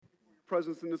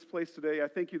presence in this place today. I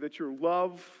thank you that your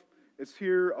love is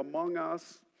here among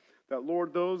us. That,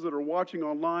 Lord, those that are watching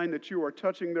online, that you are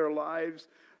touching their lives,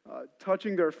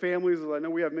 touching their families. As I know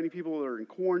we have many people that are in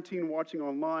quarantine watching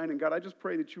online. And God, I just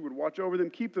pray that you would watch over them,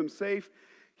 keep them safe,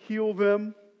 heal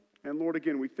them. And Lord,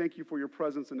 again, we thank you for your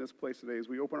presence in this place today as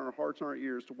we open our hearts and our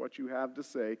ears to what you have to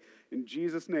say. In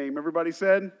Jesus' name, everybody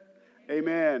said,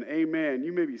 amen, amen.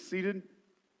 You may be seated.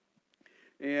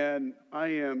 And I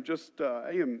am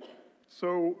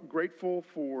so grateful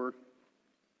for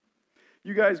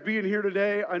you guys being here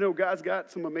today. I know God's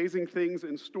got some amazing things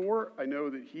in store. I know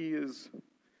that he is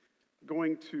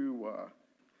going to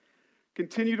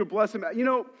continue to bless him. You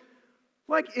know,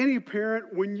 like any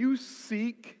parent, when you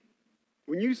seek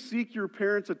your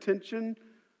parents' attention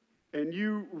and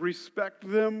you respect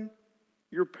them,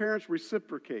 your parents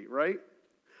reciprocate, right?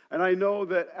 And I know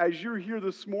that as you're here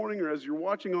this morning or as you're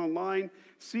watching online,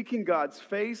 seeking God's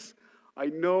face, I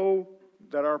know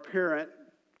that our parent,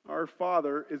 our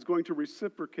Father, is going to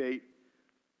reciprocate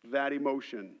that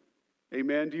emotion.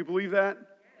 Amen? Do you believe that?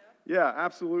 Yeah,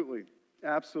 absolutely.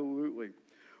 Absolutely.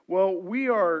 Well, we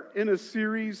are in a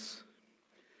series.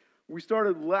 We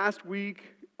started last week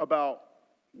about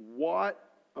what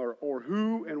or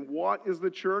who and what is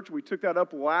the church. We took that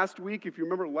up last week. If you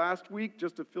remember last week,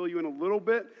 just to fill you in a little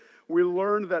bit, we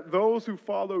learned that those who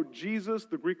follow Jesus,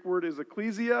 the Greek word is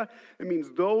ecclesia. It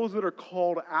means those that are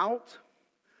called out.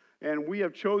 And we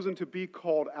have chosen to be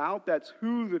called out. That's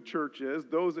who the church is,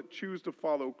 those that choose to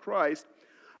follow Christ.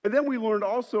 And then we learned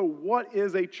also what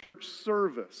is a church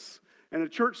service. And a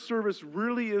church service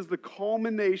really is the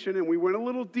culmination, and we went a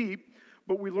little deep,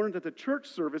 but we learned that the church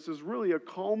service is really a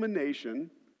culmination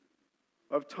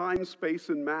of time, space,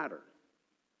 and matter.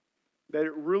 That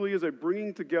it really is a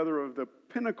bringing together of the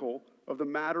pinnacle of the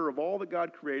matter of all that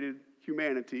God created,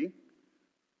 humanity.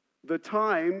 The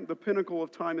time, the pinnacle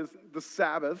of time is the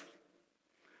Sabbath,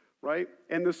 right?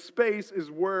 And the space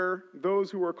is where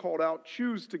those who are called out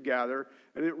choose to gather.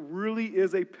 And it really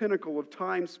is a pinnacle of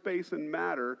time, space, and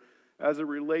matter as it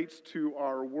relates to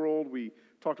our world. We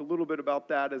talked a little bit about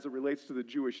that as it relates to the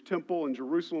Jewish temple in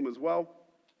Jerusalem as well.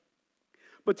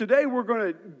 But today we're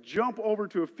going to jump over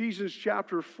to Ephesians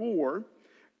chapter 4.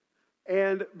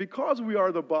 And because we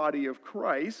are the body of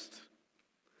Christ,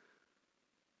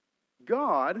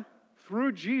 God,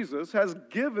 through Jesus, has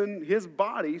given his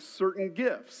body certain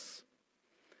gifts.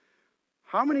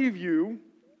 How many of you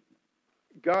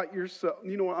got yourself,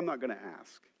 you know what, I'm not going to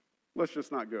ask. Let's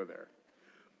just not go there.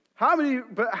 How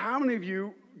many of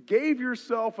you gave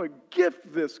yourself a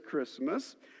gift this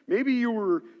Christmas? Maybe you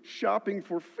were shopping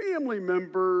for family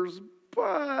members,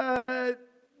 but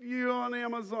you on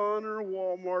Amazon or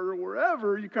Walmart or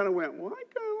wherever, you kind of went, well, I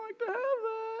kind of like to have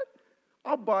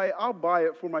that. I'll buy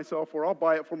it for myself, or I'll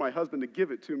buy it for my husband to give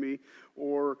it to me,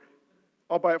 or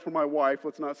I'll buy it for my wife.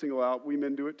 Let's not single out. We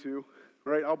men do it too,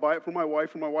 right? I'll buy it for my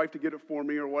wife to get it for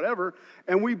me or whatever.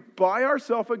 And we buy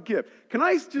ourselves a gift. Can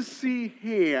I just see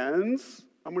hands?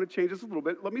 I'm going to change this a little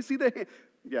bit. Let me see the hand.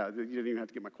 Yeah, you didn't even have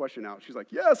to get my question out. She's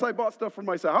like, yes, I bought stuff for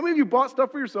myself. How many of you bought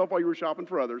stuff for yourself while you were shopping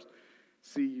for others?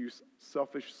 See, you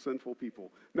selfish, sinful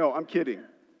people. No, I'm kidding.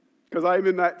 Because I'm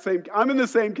in the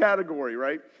same category,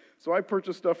 right? So I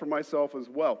purchased stuff for myself as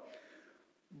well.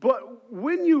 But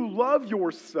when you love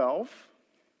yourself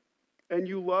and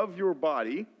you love your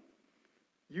body,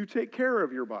 you take care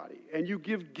of your body and you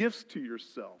give gifts to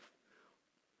yourself,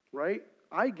 right?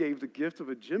 I gave the gift of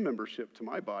a gym membership to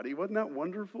my body. Wasn't that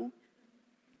wonderful?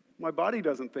 My body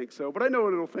doesn't think so, but I know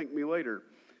it'll thank me later.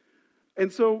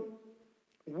 And so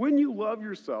when you love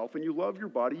yourself and you love your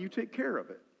body, you take care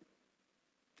of it.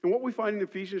 And what we find in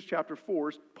Ephesians chapter 4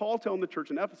 is Paul telling the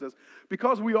church in Ephesus,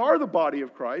 because we are the body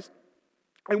of Christ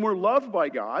and we're loved by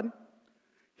God,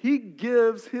 he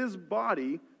gives his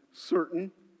body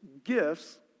certain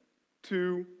gifts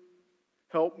to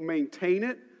help maintain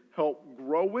it, help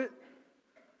grow it,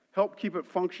 help keep it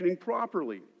functioning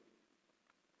properly.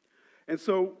 And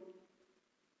so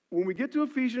when we get to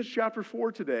Ephesians chapter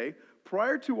 4 today,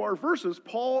 prior to our verses,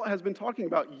 Paul has been talking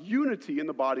about unity in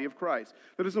the body of Christ.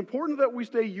 That it's important that we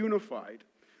stay unified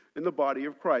in the body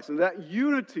of Christ. And that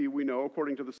unity, we know,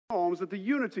 according to the Psalms, that the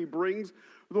unity brings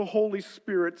the Holy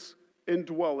Spirit's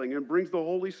indwelling and brings the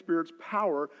Holy Spirit's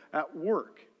power at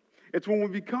work. It's when we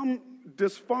become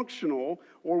dysfunctional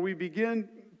or we begin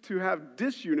to have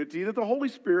disunity that the Holy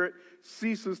Spirit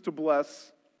ceases to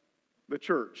bless the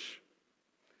church,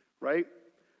 right?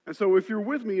 And so if you're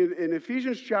with me in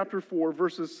Ephesians chapter 4,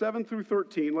 verses 7 through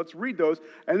 13, let's read those,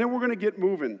 and then we're going to get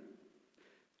moving.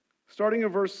 Starting in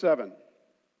verse 7.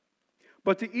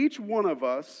 But to each one of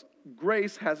us,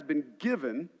 grace has been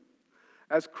given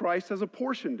as Christ has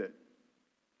apportioned it.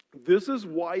 This is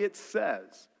why it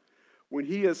says, when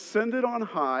he ascended on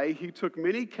high, he took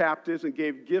many captives and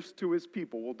gave gifts to his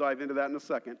people. We'll dive into that in a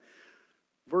second.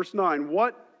 Verse 9,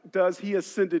 what does he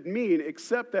ascended mean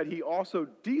except that he also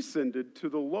descended to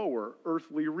the lower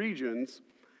earthly regions?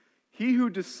 He who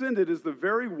descended is the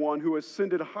very one who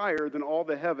ascended higher than all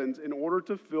the heavens in order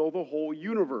to fill the whole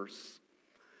universe.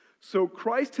 So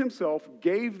Christ himself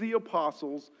gave the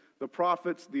apostles, the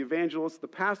prophets, the evangelists, the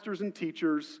pastors and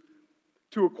teachers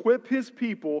to equip his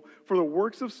people for the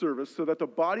works of service so that the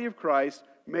body of Christ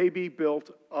may be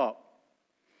built up.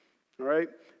 All right?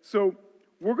 So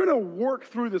we're going to work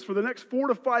through this for the next 4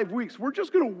 to 5 weeks. We're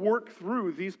just going to work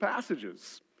through these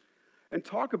passages and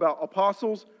talk about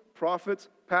apostles, prophets,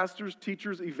 pastors,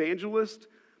 teachers, evangelists,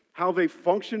 how they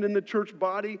function in the church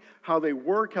body, how they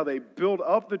work, how they build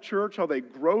up the church, how they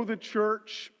grow the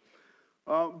church.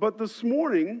 But this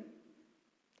morning,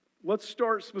 let's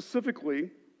start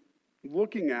specifically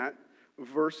looking at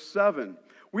verse 7.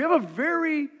 We have a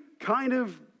very kind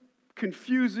of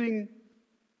confusing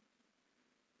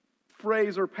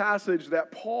phrase or passage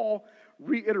that Paul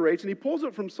reiterates, and he pulls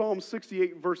it from Psalm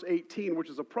 68, verse 18, which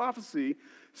is a prophecy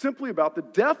simply about the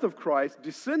death of Christ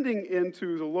descending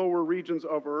into the lower regions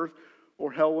of earth,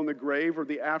 or hell and the grave, or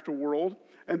the afterworld,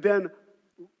 and then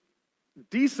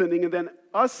descending and then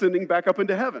ascending back up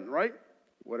into heaven, right?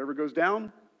 Whatever goes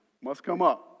down must come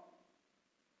up.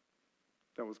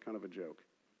 That was kind of a joke.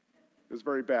 It was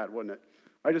very bad, wasn't it?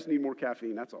 I just need more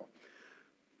caffeine, that's all.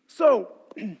 So,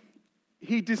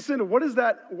 he descended. What does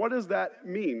that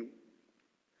mean?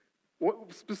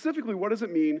 Specifically, what does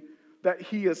it mean that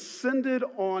he ascended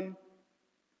on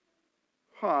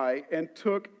high and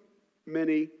took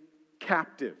many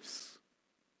captives?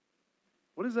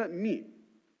 What does that mean?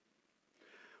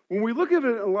 When we look at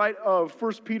it in light of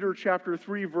 1 Peter chapter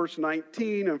 3, verse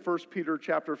 19, and 1 Peter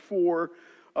chapter 4,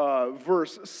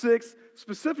 verse 6,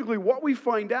 specifically what we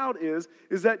find out is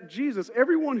that Jesus,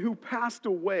 everyone who passed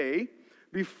away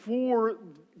before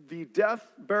the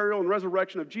death, burial, and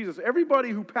resurrection of Jesus, everybody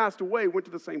who passed away went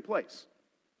to the same place.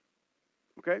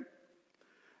 Okay?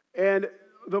 And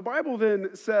the Bible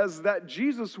then says that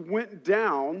Jesus went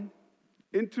down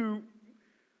into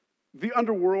the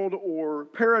underworld or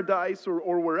paradise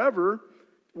or wherever,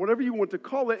 whatever you want to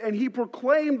call it, and he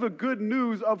proclaimed the good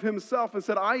news of himself and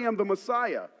said, I am the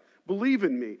Messiah, believe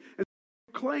in me. And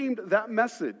he proclaimed that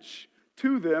message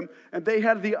to them, and they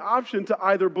had the option to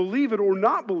either believe it or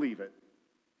not believe it.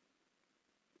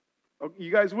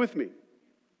 You guys with me?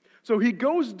 So he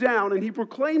goes down and he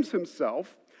proclaims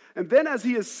himself, and then as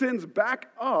he ascends back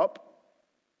up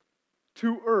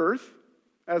to earth,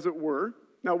 as it were.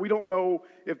 Now, we don't know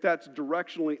if that's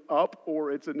directionally up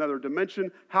or it's another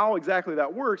dimension, how exactly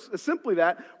that works. It's simply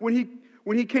that when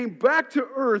he came back to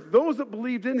earth, those that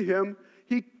believed in him,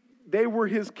 they were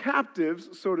his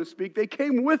captives, so to speak. They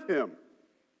came with him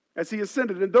as he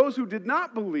ascended. And those who did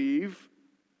not believe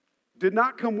did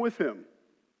not come with him.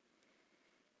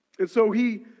 And so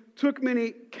he took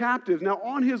many captives. Now,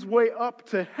 on his way up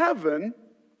to heaven,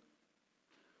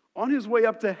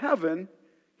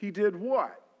 he did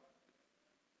what?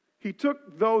 He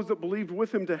took those that believed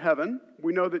with him to heaven.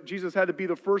 We know that Jesus had to be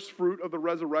the first fruit of the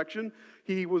resurrection.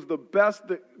 He was the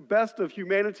best of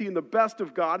humanity and the best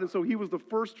of God, and so he was the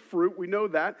first fruit. We know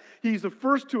that. He's the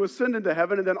first to ascend into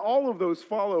heaven, and then all of those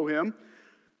follow him.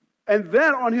 And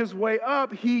then on his way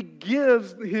up, he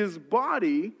gives his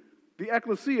body, the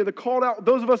ecclesia, the called out,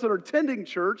 those of us that are attending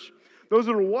church, those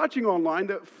that are watching online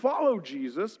that follow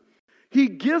Jesus, he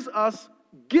gives us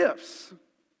gifts.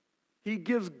 He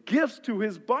gives gifts to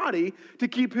his body to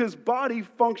keep his body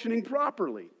functioning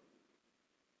properly.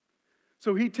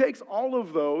 So he takes all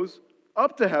of those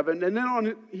up to heaven, and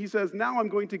then he says, now I'm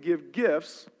going to give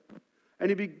gifts,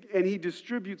 and he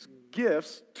distributes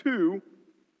gifts to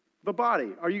the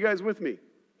body. Are you guys with me?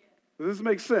 Does this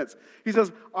make sense? He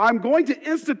says, I'm going to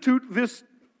institute this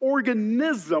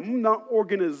organism, not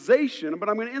organization, but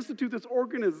I'm going to institute this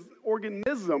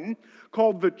organism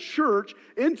called the church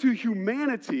into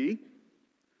humanity,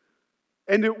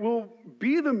 and it will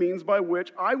be the means by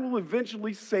which I will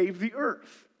eventually save the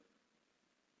earth.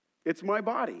 It's my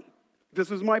body.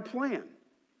 This is my plan.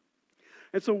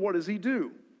 And so what does he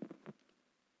do?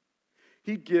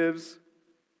 He gives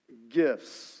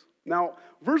gifts. Now,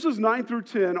 verses 9 through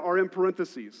 10 are in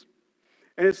parentheses.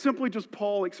 And it's simply just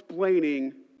Paul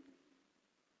explaining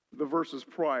the verses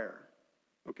prior.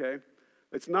 Okay?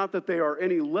 It's not that they are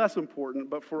any less important,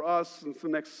 but for us, since the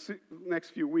next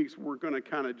few weeks, we're going to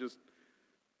kind of just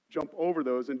jump over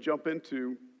those and jump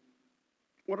into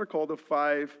what are called the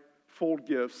five-fold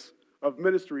gifts of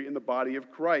ministry in the body of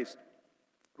Christ.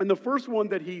 And the first one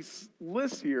that he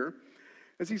lists here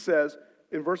as he says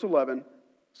in verse 11,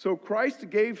 so Christ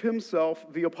gave himself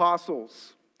the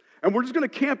apostles. And we're just going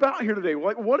to camp out here today.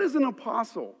 Like, what is an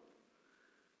apostle?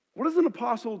 What does an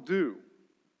apostle do?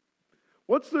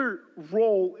 What's their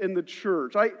role in the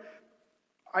church? I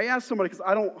asked somebody, because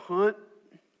I don't hunt,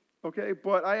 okay,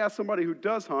 but I asked somebody who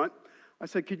does hunt, I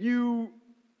said, can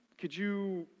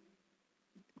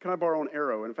I borrow an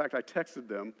arrow? And in fact, I texted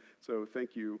them, so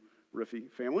thank you,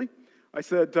 Riffy family. I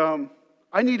said,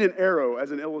 I need an arrow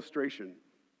as an illustration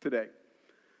today.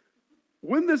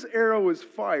 When this arrow is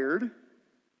fired,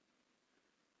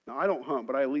 now I don't hunt,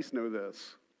 but I at least know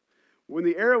this. When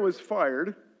the arrow is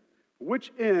fired,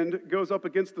 which end goes up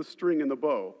against the string in the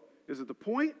bow? Is it the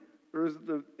point, or is it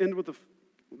the end with the,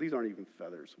 well, these aren't even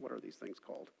feathers. What are these things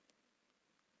called?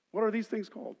 What are these things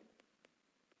called?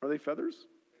 Are they feathers?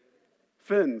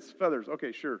 Fins, feathers.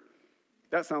 Okay, sure.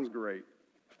 That sounds great.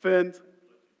 Fins.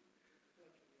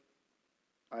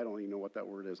 I don't even know what that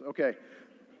word is. Okay.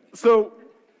 So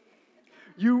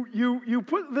you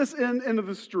put this end into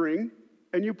the string,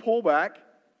 and you pull back,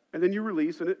 and then you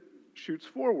release, and it shoots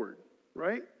forward,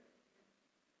 right?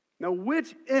 Now,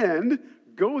 which end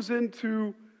goes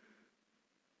into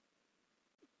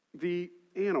the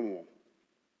animal?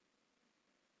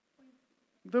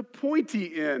 The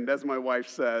pointy end, as my wife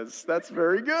says. That's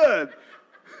very good.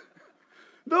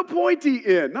 The pointy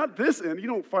end, not this end. You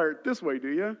don't fire it this way, do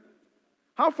you?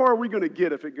 How far are we going to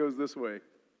get if it goes this way,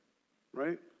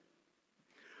 right?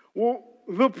 Well,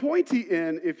 the pointy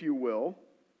end, if you will,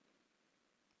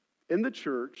 in the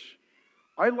church,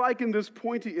 I liken this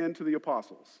pointy end to the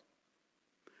apostles.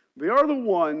 They are the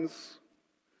ones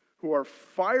who are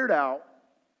fired out,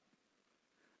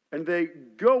 and they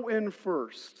go in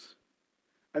first,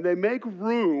 and they make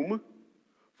room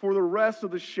for the rest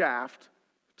of the shaft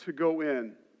to go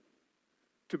in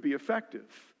to be effective.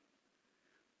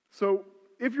 So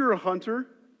if you're a hunter,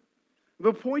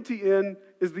 the pointy end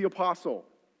is the apostle.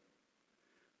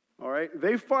 All right?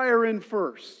 They fire in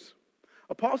first.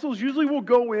 Apostles usually will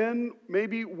go in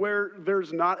maybe where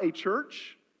there's not a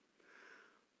church,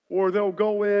 or they'll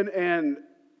go in and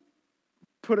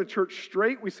put a church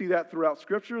straight. We see that throughout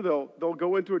Scripture. They'll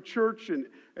go into a church and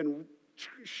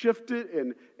shift it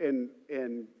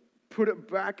and put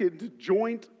it back into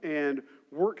joint and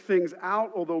work things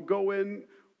out, or they'll go in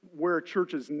where a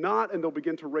church is not, and they'll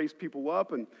begin to raise people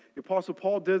up. And the Apostle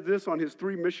Paul did this on his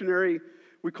 3 missionary,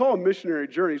 we call them missionary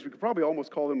journeys. We could probably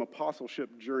almost call them apostleship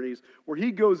journeys, where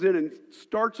he goes in and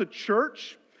starts a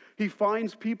church. He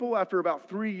finds people after about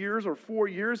 3 years or 4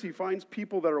 years. He finds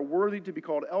people that are worthy to be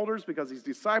called elders because he's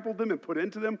discipled them and put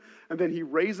into them, and then he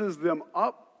raises them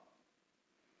up.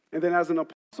 And then as an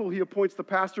apostle, he appoints the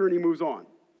pastor and he moves on.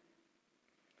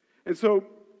 And so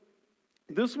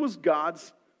this was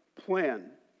God's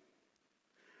plan.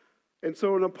 And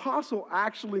so an apostle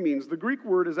actually means, the Greek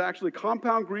word is actually a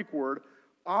compound Greek word,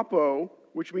 apo,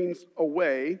 which means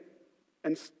away,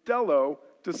 and stello,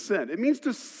 to send. It means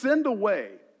to send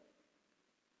away.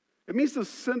 It means to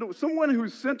send someone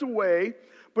who's sent away,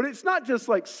 but it's not just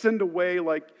like send away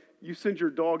like you send your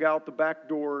dog out the back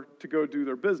door to go do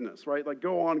their business, right? Like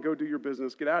go on, go do your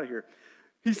business, get out of here.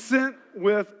 He's sent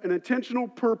with an intentional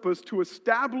purpose to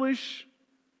establish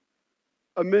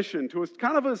a mission, to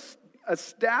kind of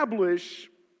establish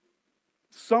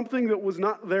something that was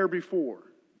not there before,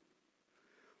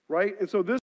 right? And so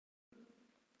this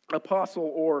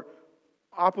apostle or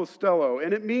apostello,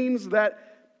 and it means that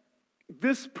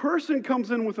this person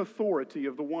comes in with authority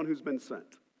of the one who's been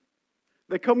sent.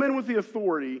 They come in with the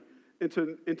authority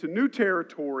into new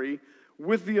territory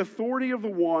with the authority of the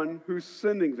one who's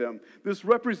sending them. This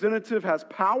representative has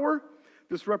power.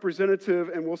 This representative,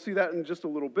 and we'll see that in just a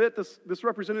little bit, this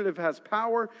representative has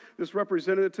power. This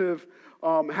representative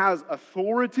has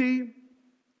authority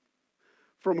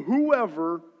from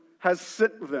whoever has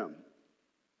sent them.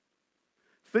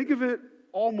 Think of it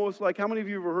almost like, how many of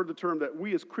you have ever heard the term that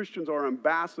we as Christians are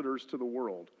ambassadors to the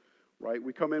world, right?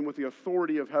 We come in with the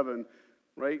authority of heaven,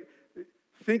 right?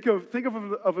 Think of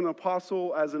an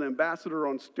apostle as an ambassador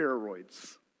on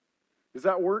steroids. Does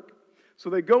that work? So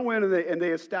they go in and they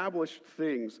establish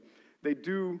things. They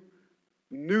do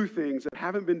new things that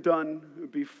haven't been done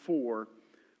before.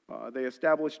 They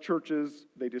establish churches,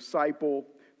 they disciple,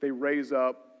 they raise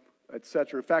up,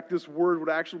 etc. In fact, this word would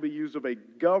actually be used of a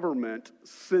government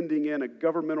sending in a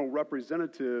governmental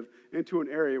representative into an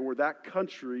area where that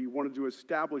country wanted to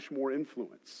establish more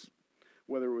influence,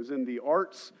 whether it was in the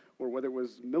arts or whether it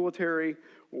was military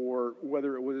or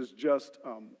whether it was just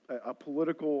a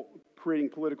political, creating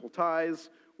political ties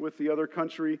with the other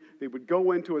country. They would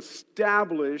go in to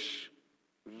establish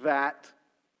that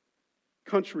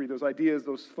country, those ideas,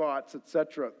 those thoughts,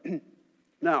 etc.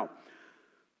 Now,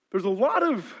 there's a lot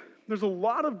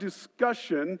of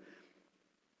discussion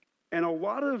and a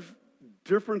lot of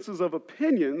differences of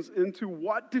opinions into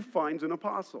what defines an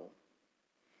apostle.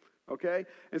 Okay?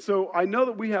 And so I know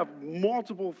that we have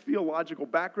multiple theological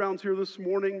backgrounds here this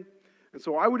morning, and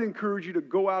so I would encourage you to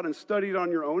go out and study it on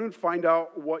your own and find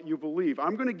out what you believe.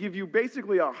 I'm going to give you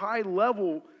basically a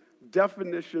high-level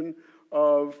definition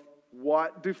of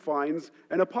what defines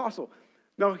an apostle.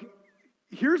 Now,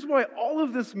 here's why all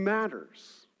of this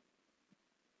matters.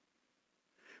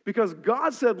 Because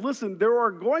God said, listen, there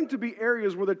are going to be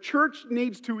areas where the church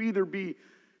needs to either be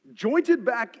jointed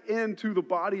back into the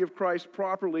body of Christ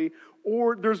properly,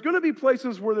 or there's going to be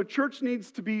places where the church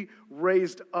needs to be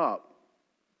raised up.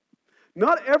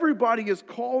 Not everybody is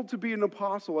called to be an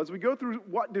apostle. As we go through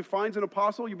what defines an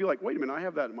apostle, you'll be like, wait a minute, I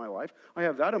have that in my life. I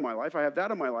have that in my life. I have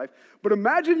that in my life. But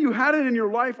imagine you had it in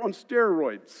your life on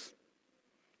steroids.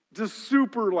 Just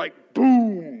super like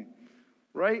boom,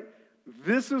 right?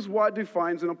 This is what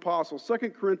defines an apostle. 2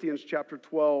 Corinthians chapter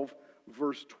 12,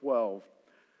 verse 12.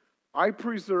 I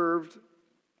persevered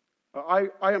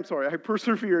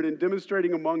in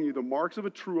demonstrating among you the marks of a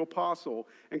true apostle,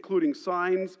 including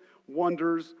signs,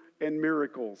 wonders, and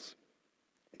miracles.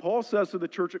 Paul says to the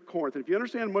church at Corinth, and if you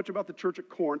understand much about the church at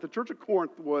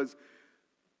Corinth was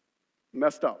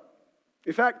messed up.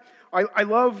 In fact, I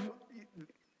love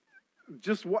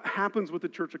just what happens with the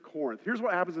church at Corinth. Here's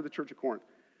what happens at the church at Corinth.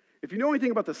 If you know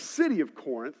anything about the city of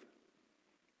Corinth,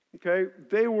 okay,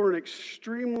 they were an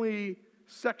extremely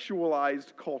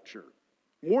sexualized culture,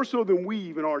 more so than we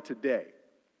even are today,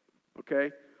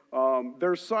 okay?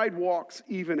 Their sidewalks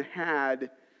even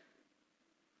had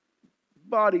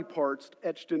body parts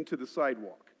etched into the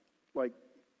sidewalk. Like,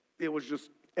 it was just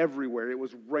everywhere. It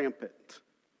was rampant,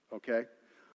 okay?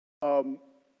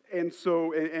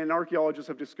 And archaeologists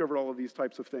have discovered all of these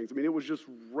types of things. I mean, it was just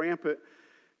rampant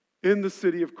in the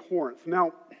city of Corinth.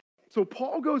 Now, so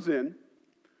Paul goes in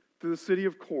to the city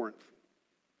of Corinth,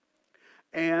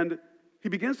 and he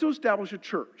begins to establish a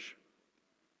church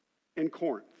in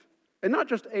Corinth. And not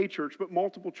just a church, but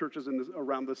multiple churches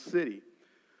around the city.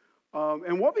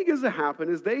 And what begins to happen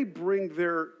is they bring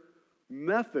their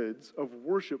methods of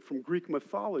worship from Greek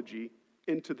mythology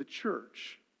into the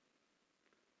church.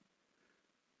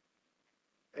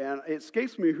 And it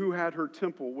escapes me who had her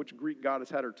temple, which Greek goddess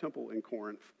had her temple in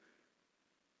Corinth.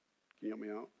 Can you help me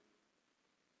out?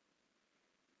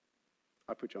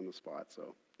 I put you on the spot,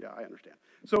 so yeah, I understand.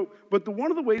 But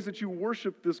one of the ways that you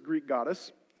worship this Greek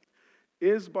goddess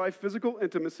is by physical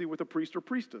intimacy with a priest or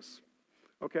priestess.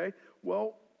 Okay?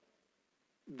 Well,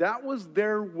 that was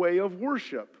their way of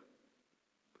worship.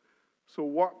 So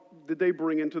what did they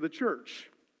bring into the church?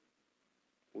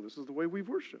 Well, this is the way we've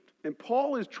worshiped. And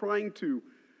Paul is trying to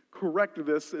correct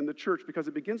this in the church because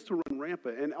it begins to run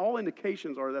rampant. And all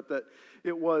indications are that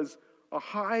it was a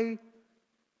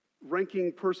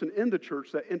high-ranking person in the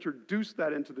church that introduced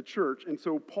that into the church. And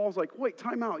so Paul's like, wait,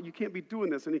 time out. You can't be doing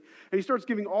this. And he starts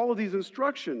giving all of these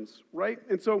instructions, right?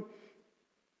 And so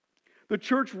the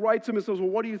church writes him and says, well,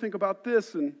 what do you think about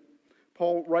this? And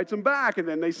Paul writes them back, and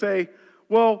then they say,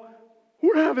 well,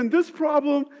 we're having this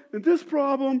problem, and this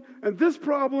problem, and this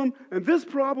problem, and this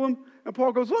problem. And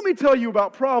Paul goes, let me tell you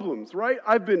about problems, right?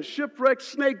 I've been shipwrecked,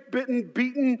 snake bitten,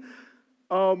 beaten,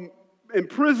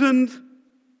 imprisoned.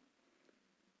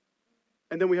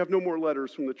 And then we have no more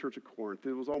letters from the church of Corinth.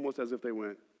 It was almost as if they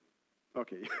went,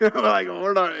 okay, like,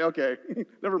 we're not, okay,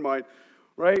 never mind,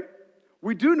 right?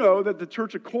 We do know that the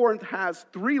church of Corinth has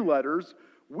 3 letters.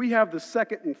 We have the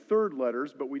second and third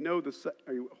letters, but we know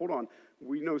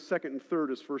we know second and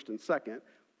third is first and second.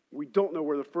 We don't know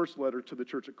where the first letter to the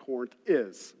church at Corinth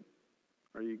is.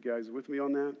 Are you guys with me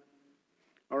on that?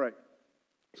 All right.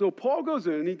 So Paul goes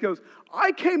in and he goes,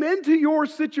 I came into your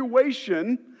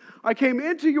situation, I came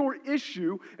into your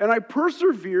issue, and I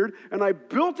persevered, and I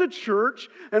built a church,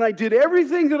 and I did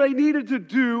everything that I needed to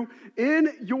do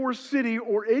in your city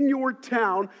or in your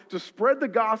town to spread the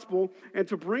gospel and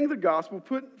to bring the gospel.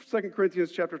 Put 2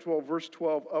 Corinthians chapter 12, verse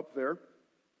 12 up there.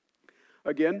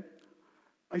 Again,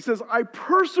 he says, I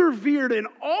persevered in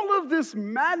all of this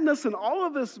madness and all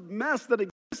of this mess that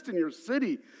exists in your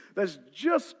city that's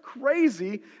just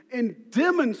crazy in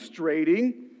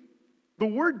demonstrating. The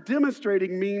word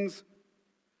demonstrating means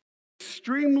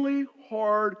extremely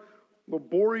hard,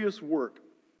 laborious work.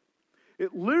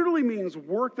 It literally means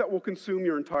work that will consume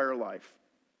your entire life.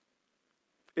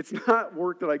 It's not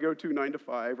work that I go to 9 to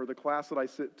 5 or the class that I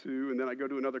sit to and then I go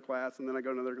to another class and then I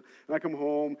go to another and I come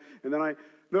home and then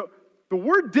no. The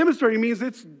word demonstrating means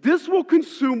this will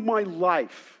consume my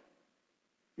life.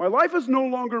 My life is no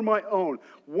longer my own.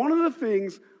 One of the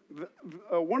things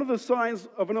One of the signs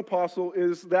of an apostle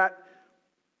is that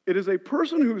it is a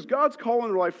person whose God's call in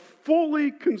their life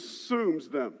fully consumes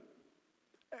them.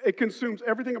 It consumes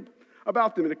everything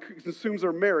about them. It consumes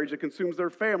their marriage. It consumes their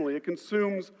family. It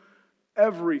consumes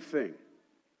everything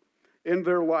in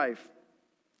their life.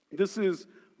 This is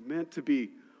meant to be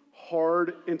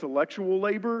hard intellectual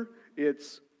labor.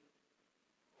 It's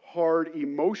hard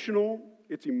emotional.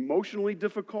 It's emotionally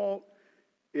difficult.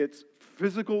 It's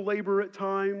physical labor at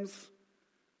times.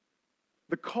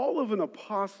 The call of an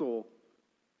apostle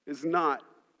is not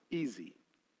easy.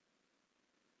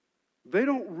 They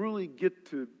don't really get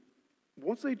to,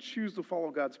 once they choose to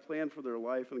follow God's plan for their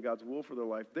life and God's will for their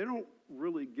life, they don't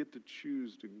really get to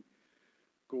choose to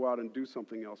go out and do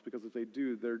something else, because if they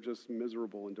do, they're just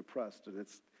miserable and depressed. And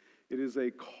it is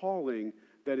a calling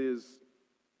that is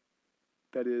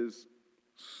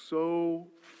so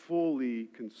fully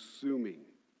consuming.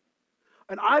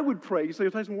 And I would pray, you say,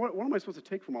 Tyson, what am I supposed to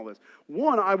take from all this?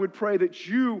 One, I would pray that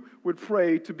you would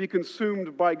pray to be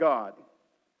consumed by God.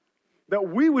 That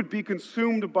we would be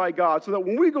consumed by God, so that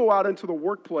when we go out into the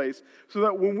workplace, so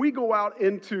that when we go out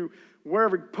into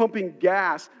wherever pumping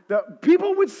gas, that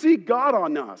people would see God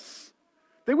on us.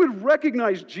 They would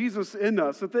recognize Jesus in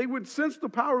us, that they would sense the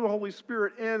power of the Holy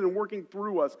Spirit in and working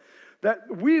through us, that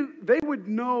they would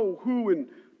know who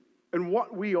and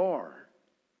what we are.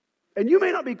 And you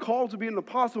may not be called to be an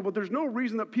apostle, but there's no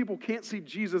reason that people can't see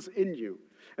Jesus in you,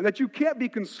 and that you can't be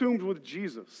consumed with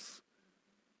Jesus.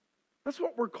 That's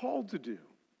what we're called to do.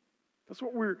 That's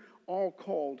what we're all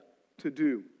called to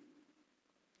do.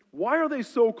 Why are they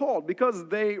so called? Because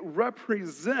they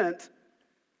represent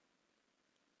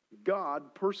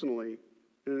God personally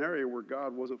in an area where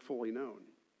God wasn't fully known.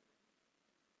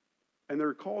 And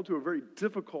they're called to a very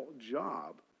difficult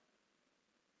job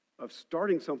of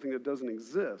starting something that doesn't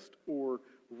exist or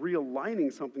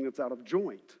realigning something that's out of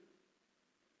joint.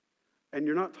 And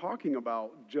you're not talking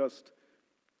about just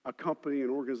a company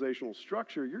and organizational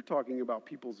structure. You're talking about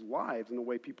people's lives and the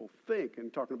way people think,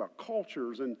 and talking about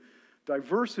cultures and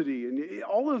diversity and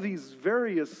all of these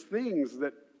various things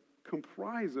that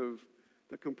comprise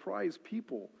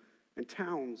people and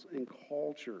towns and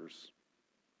cultures.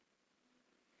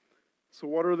 So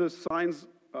what are the signs?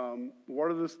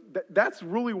 That's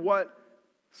really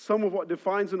some of what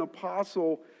defines an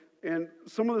apostle. And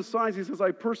some of the signs, he says, I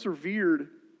persevered.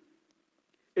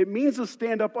 It means to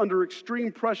stand up under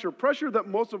extreme pressure that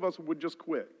most of us would just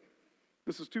quit.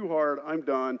 This is too hard. I'm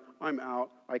done. I'm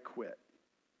out. I quit.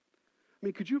 I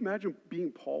mean, could you imagine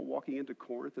being Paul walking into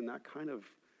Corinth in that kind of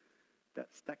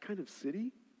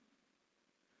city?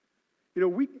 You know,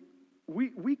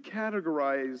 we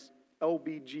categorize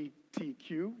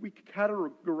LGBTQ. We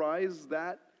categorize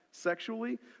that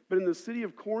sexually, but in the city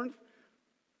of Corinth,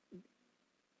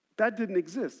 that didn't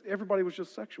exist. Everybody was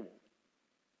just sexual.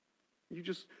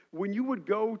 When you would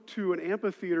go to an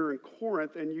amphitheater in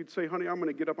Corinth and you'd say, honey, I'm going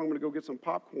to get up, I'm going to go get some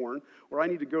popcorn, or I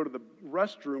need to go to the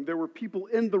restroom, there were people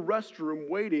in the restroom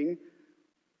waiting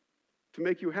to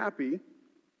make you happy,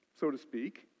 so to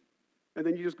speak, and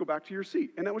then you just go back to your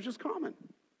seat. And that was just common.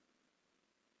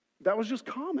 That was just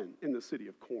common in the city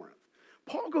of Corinth.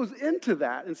 Paul goes into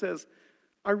that and says,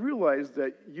 I realize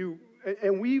that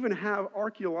and we even have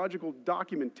archaeological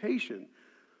documentation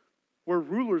where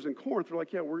rulers in Corinth are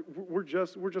like, yeah, we're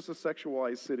just a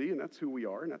sexualized city, and that's who we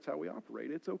are, and that's how we operate.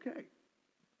 It's okay.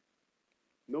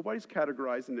 Nobody's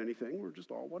categorized in anything. We're just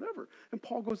all whatever. And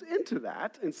Paul goes into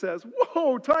that and says,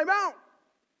 whoa, time out.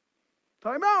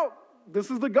 Time out. This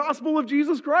is the gospel of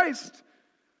Jesus Christ.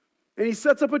 And he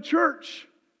sets up a church.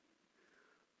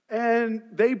 And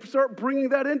they start bringing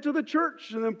that into the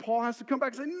church. And then Paul has to come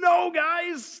back and say, no,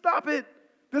 guys, stop it.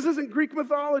 This isn't Greek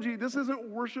mythology. This isn't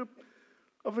worship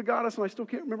of the goddess, and I still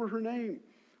can't remember her name,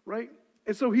 right?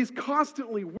 And so he's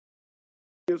constantly working.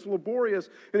 It's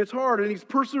laborious, and it's hard, and he's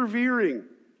persevering.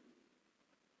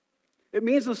 It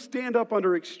means to stand up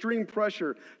under extreme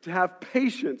pressure, to have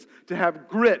patience, to have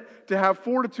grit, to have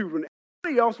fortitude. When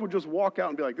everybody else would just walk out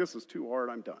and be like, this is too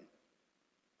hard, I'm done.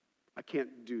 I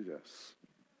can't do this.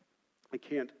 I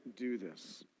can't do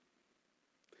this.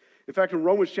 In fact, in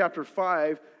Romans chapter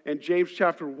 5 and James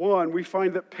chapter 1, we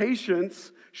find that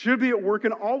patience should be at work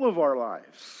in all of our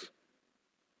lives.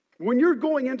 When you're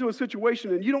going into a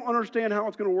situation and you don't understand how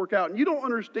it's going to work out, and you don't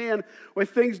understand why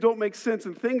things don't make sense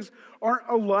and things aren't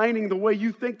aligning the way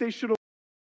you think they should align,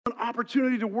 an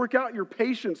opportunity to work out your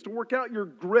patience, to work out your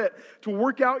grit, to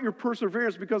work out your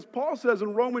perseverance, because Paul says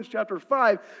in Romans chapter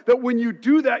 5 that when you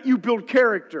do that, you build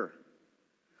character.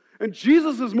 And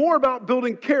Jesus is more about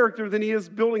building character than he is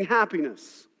building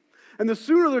happiness. And the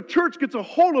sooner the church gets a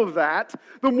hold of that,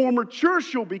 the more mature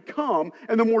she'll become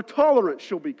and the more tolerant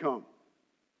she'll become.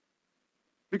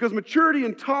 Because maturity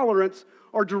and tolerance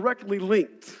are directly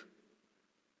linked.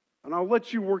 And I'll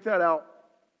let you work that out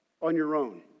on your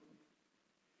own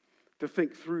to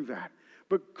think through that.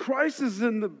 But Christ is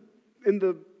in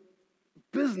the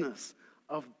business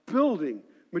of building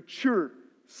mature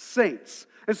saints.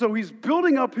 And so he's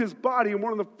building up his body, and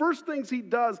one of the first things he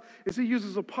does is he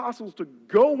uses apostles to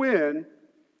go in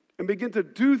and begin to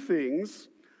do things,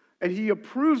 and he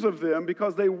approves of them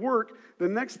because they work. The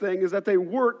next thing is that they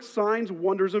work signs,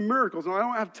 wonders, and miracles. And I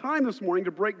don't have time this morning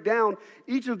to break down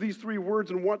each of these three words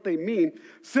and what they mean.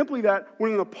 Simply that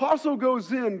when an apostle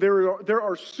goes in, there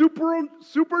are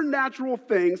supernatural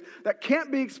things that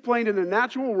can't be explained in the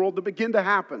natural world that begin to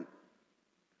happen.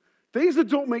 Things that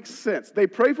don't make sense. They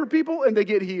pray for people and they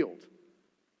get healed.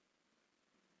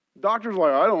 Doctor's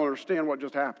like, I don't understand what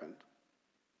just happened.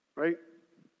 Right?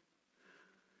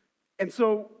 And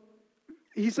so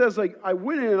he says, like, I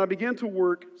went in and I began to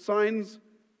work signs,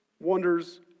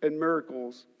 wonders, and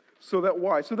miracles. So that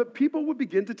why? So that people would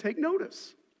begin to take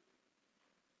notice.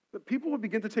 That people would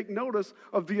begin to take notice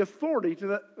of the authority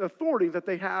that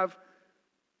they have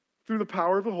through the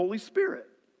power of the Holy Spirit.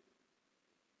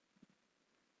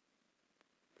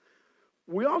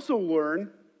 We also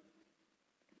learn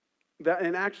that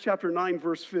in Acts chapter 9,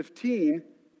 verse 15,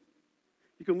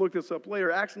 you can look this up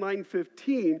later, Acts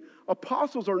 9:15,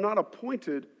 apostles are not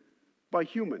appointed by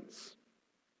humans.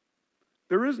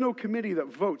 There is no committee that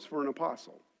votes for an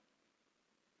apostle.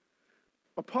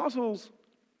 Apostles,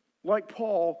 like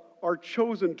Paul, are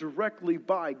chosen directly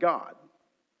by God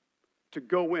to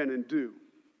go in and do.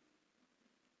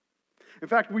 In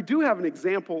fact, we do have an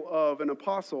example of an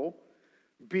apostle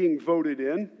being voted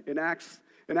in Acts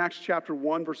chapter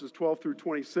 1, verses 12 through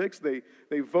 26. They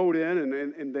vote in,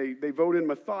 and they vote in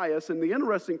Matthias. And the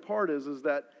interesting part is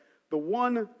that the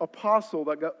one apostle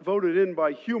that got voted in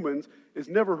by humans is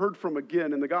never heard from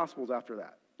again in the Gospels after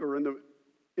that, or in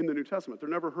the New Testament. They're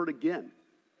never heard again.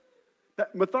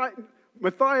 That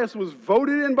Matthias was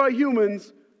voted in by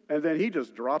humans, and then he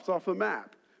just drops off the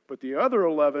map. But the other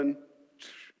 11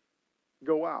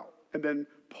 go out. And then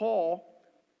Paul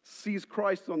sees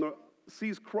Christ, and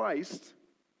Christ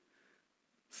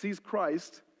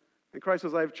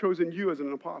says, I have chosen you as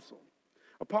an apostle.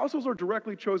 Apostles are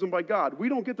directly chosen by God. We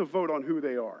don't get to vote on who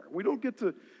they are. We don't get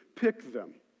to pick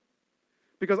them.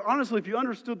 Because honestly, if you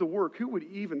understood the work, who would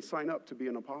even sign up to be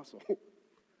an apostle?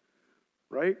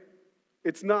 Right?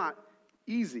 It's not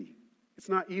easy. It's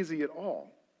not easy at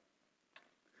all.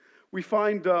 We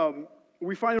find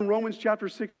in Romans chapter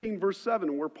 16, verse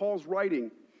 7, where Paul's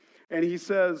writing, and he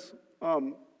says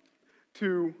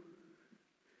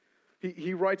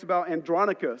he writes about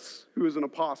Andronicus, who is an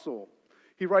apostle.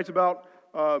 He writes about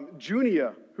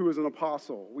Junia, who is an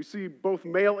apostle. We see both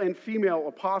male and female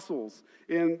apostles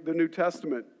in the New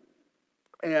Testament.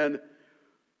 And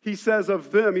he says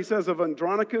of them, he says of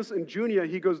Andronicus and Junia,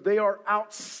 he goes, they are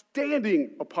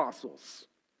outstanding apostles.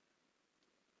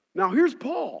 Now here's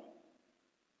Paul.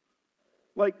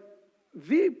 Like,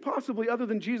 possibly other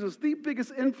than Jesus, the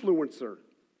biggest influencer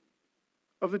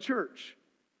of the church.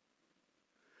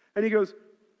 And he goes,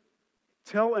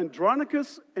 tell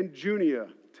Andronicus and Junia,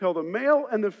 tell the male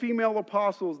and the female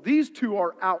apostles, these two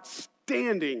are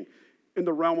outstanding in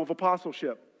the realm of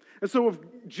apostleship. And so if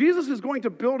Jesus is going to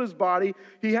build his body,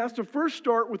 he has to first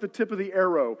start with the tip of the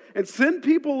arrow and send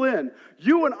people in.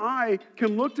 You and I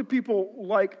can look to people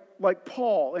like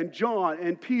Paul and John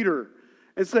and Peter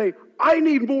and say, I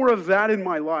need more of that in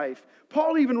my life.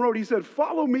 Paul even wrote, he said,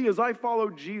 follow me as I follow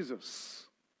Jesus.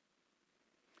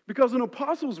 Because an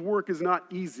apostle's work is not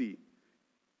easy.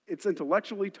 It's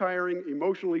intellectually tiring,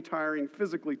 emotionally tiring,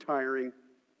 physically tiring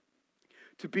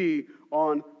to be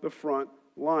on the front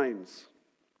lines.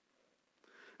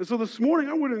 And so this morning,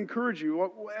 I want to encourage you,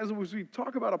 as we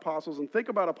talk about apostles and think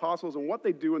about apostles and what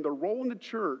they do and their role in the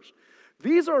church,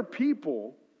 these are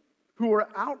people who are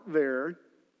out there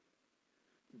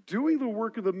doing the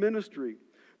work of the ministry.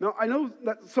 Now, I know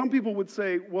that some people would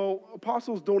say, well,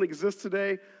 apostles don't exist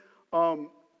today.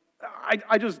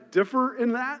 I just differ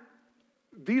in that.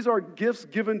 These are gifts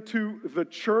given to the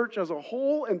church as a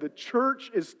whole, and the church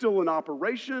is still in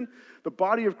operation. The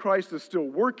body of Christ is still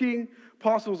working.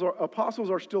 Apostles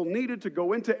are still needed to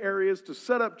go into areas, to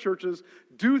set up churches,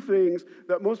 do things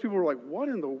that most people are like, what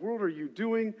in the world are you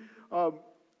doing?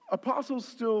 Apostles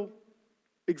still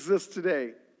exist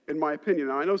today, in my opinion.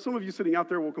 Now, I know some of you sitting out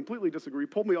there will completely disagree,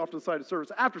 pull me off to the side of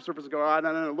service, after service, and go,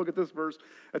 no, look at this verse,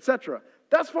 etc.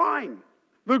 That's fine.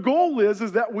 The goal is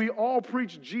that we all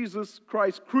preach Jesus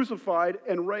Christ crucified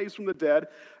and raised from the dead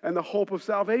and the hope of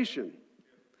salvation.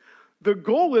 The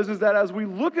goal is that as we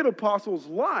look at apostles'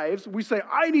 lives, we say,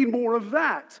 I need more of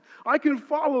that. I can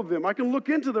follow them. I can look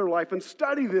into their life and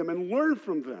study them and learn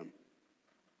from them.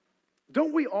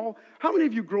 Don't we all, how many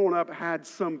of you growing up had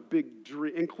some big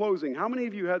dream? In closing, how many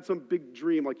of you had some big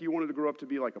dream, like you wanted to grow up to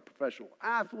be like a professional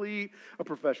athlete, a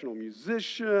professional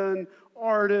musician,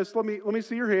 artist? Let me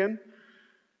see your hand.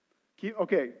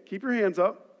 Keep your hands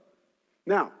up.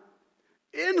 Now,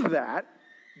 in that,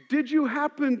 did you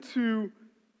happen to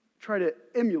try to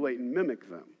emulate and mimic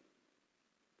them?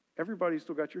 Everybody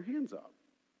still got your hands up.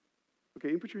 Okay,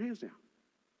 you can put your hands down.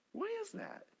 Why is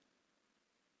that?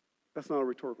 That's not a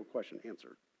rhetorical question.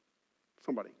 Answer.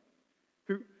 Somebody.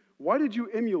 Why did you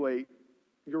emulate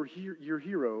your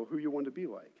hero who you wanted to be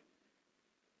like?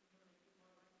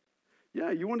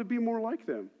 Yeah, you want to be more like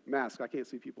them. Mask. I can't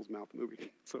see people's mouth moving.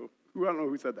 So I don't know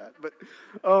who said that, but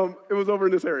it was over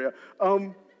in this area.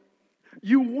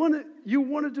 You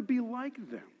wanted to be like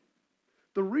them.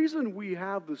 The reason we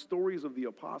have the stories of the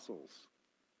apostles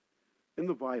in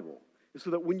the Bible is so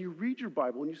that when you read your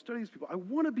Bible and you study these people, I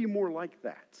want to be more like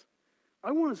that.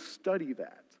 I want to study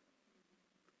that.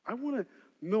 I want to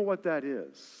know what that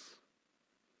is.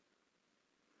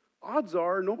 Odds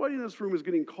are nobody in this room is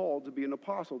getting called to be an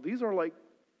apostle. These are like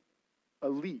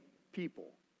elite people,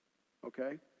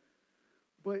 okay?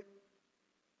 But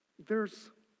there's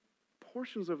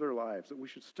portions of their lives that we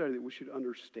should study, that we should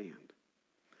understand.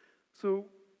 So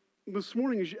this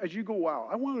morning, as you go out,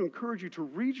 I want to encourage you to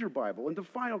read your Bible and to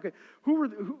find, okay,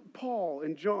 who Paul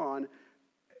and John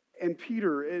and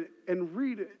Peter, and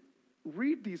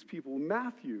read these people,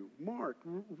 Matthew, Mark,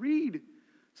 read,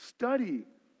 study,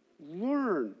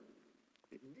 learn,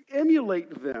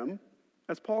 emulate them,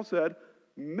 as Paul said,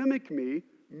 mimic me,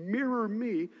 mirror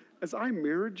me as I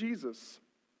mirror Jesus.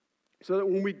 So that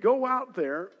when we go out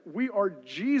there, we are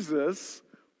Jesus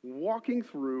walking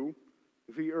through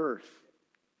the earth.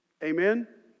 Amen?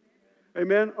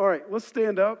 Amen? All right, let's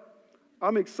stand up.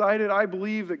 I'm excited. I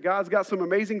believe that God's got some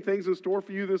amazing things in store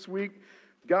for you this week.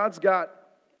 God's got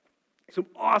some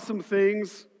awesome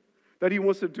things that he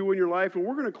wants to do in your life. And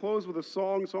we're going to close with a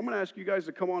song. So I'm going to ask you guys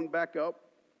to come on back up.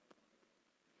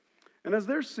 And as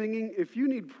they're singing, if you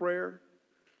need prayer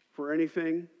for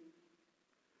anything,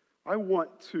 I want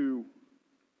to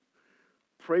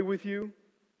pray with you.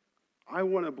 I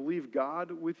want to believe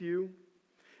God with you.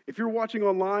 If you're watching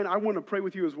online, I want to pray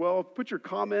with you as well. Put your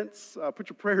comments, put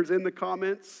your prayers in the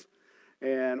comments,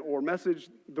 or message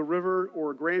the River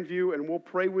or Grandview, and we'll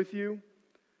pray with you.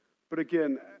 But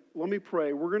again, let me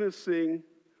pray. We're going to sing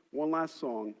one last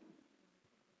song,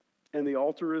 and the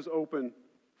altar is open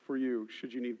for you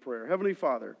should you need prayer. Heavenly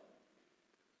Father,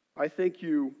 I thank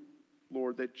you,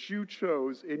 Lord, that you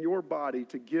chose in your body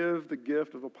to give the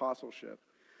gift of apostleship.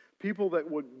 People that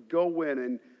would go in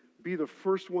and be the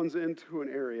first ones into an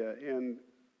area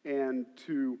and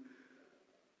to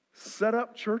set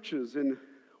up churches and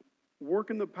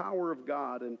work in the power of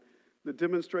God and the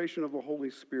demonstration of the Holy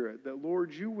Spirit, that,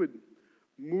 Lord, you would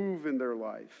move in their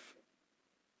life.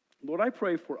 Lord, I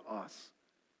pray for us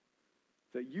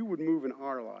that you would move in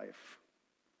our life.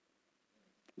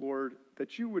 Lord,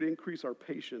 that you would increase our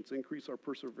patience, increase our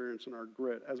perseverance and our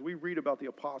grit. As we read about the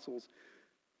apostles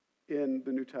in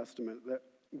the New Testament, that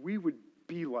we would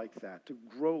be like that, to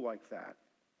grow like that.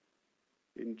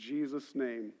 In Jesus'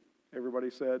 name, everybody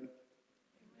said,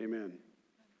 amen.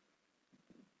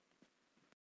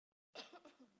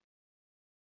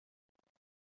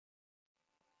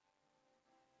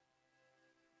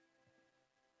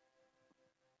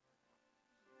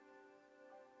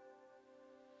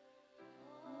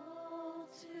 All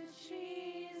to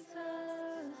Jesus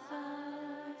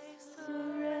I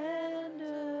surrender,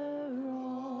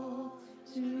 all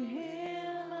to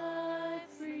him I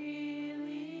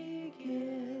freely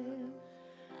give.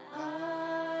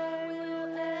 I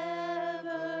will ever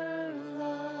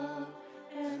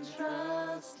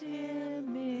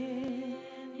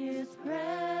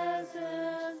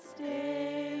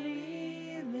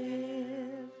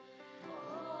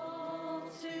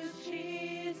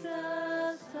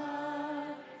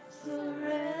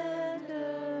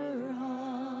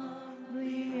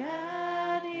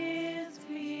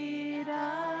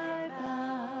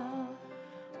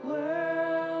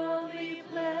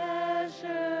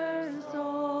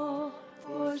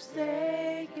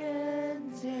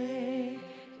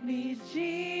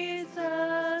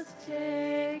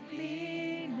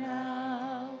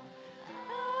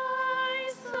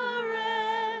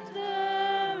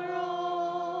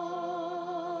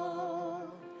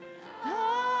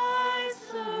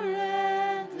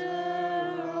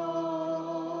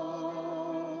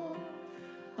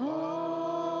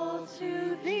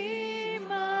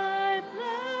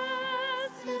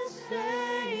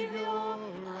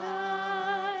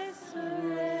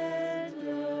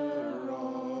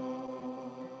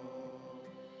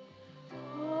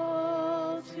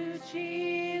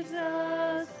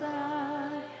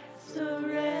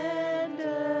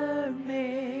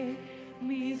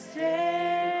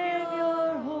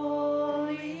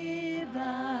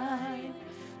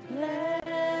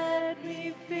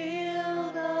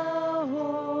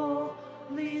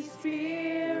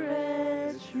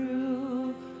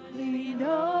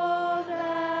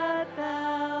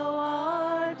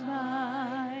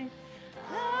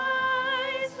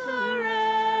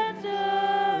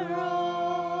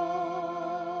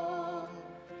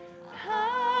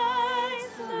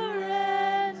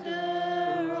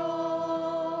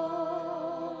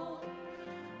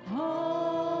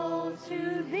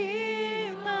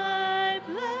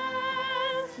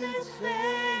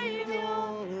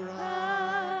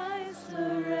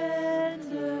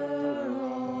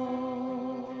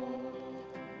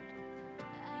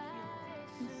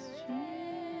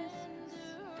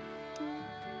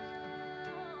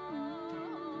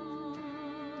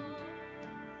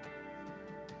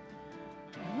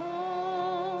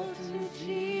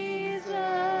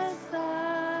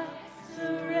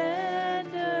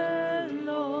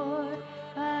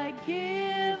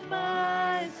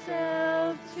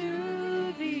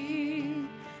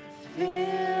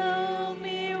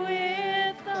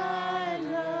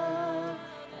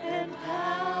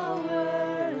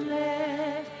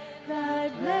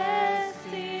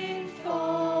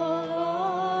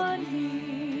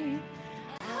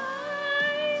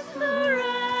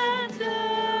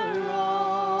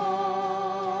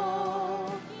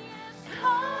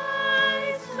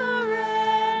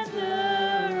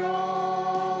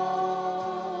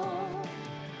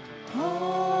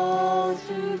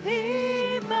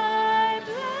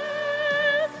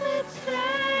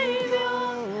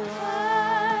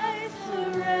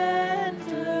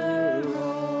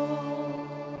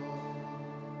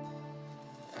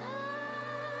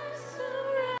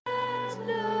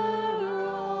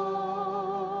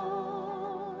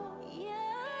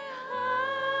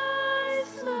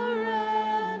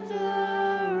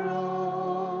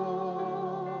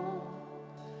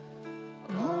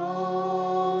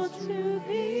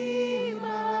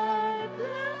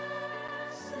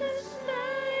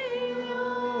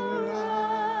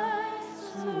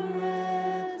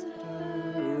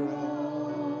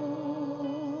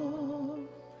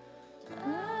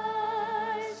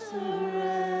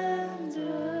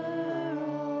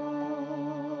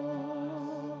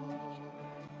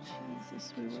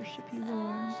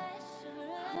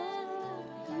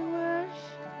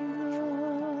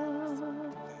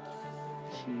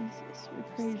Jesus, we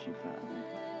praise you, Father.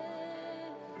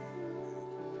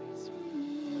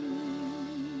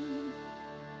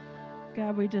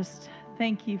 God, we just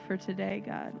thank you for today,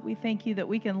 God. We thank you that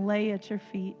we can lay at your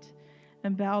feet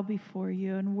and bow before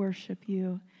you and worship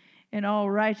you in all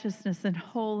righteousness and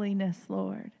holiness,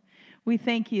 Lord. We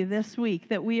thank you this week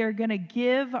that we are going to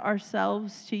give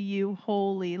ourselves to you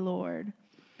wholly, Lord.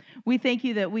 We thank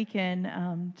you that we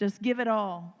can just give it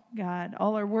all, God,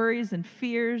 all our worries and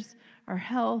fears, our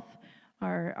health,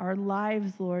 our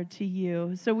lives, Lord, to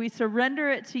you. So we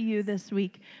surrender it to you this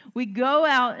week. We go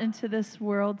out into this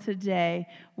world today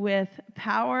with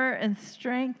power and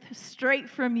strength straight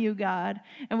from you, God.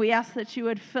 And we ask that you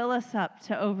would fill us up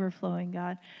to overflowing,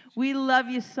 God. We love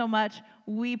you so much.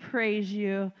 We praise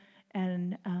you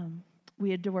and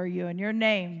we adore you. In your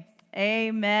name,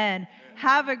 amen.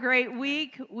 Have a great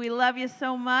week. We love you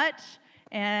so much.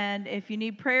 And if you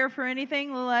need prayer for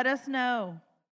anything, let us know.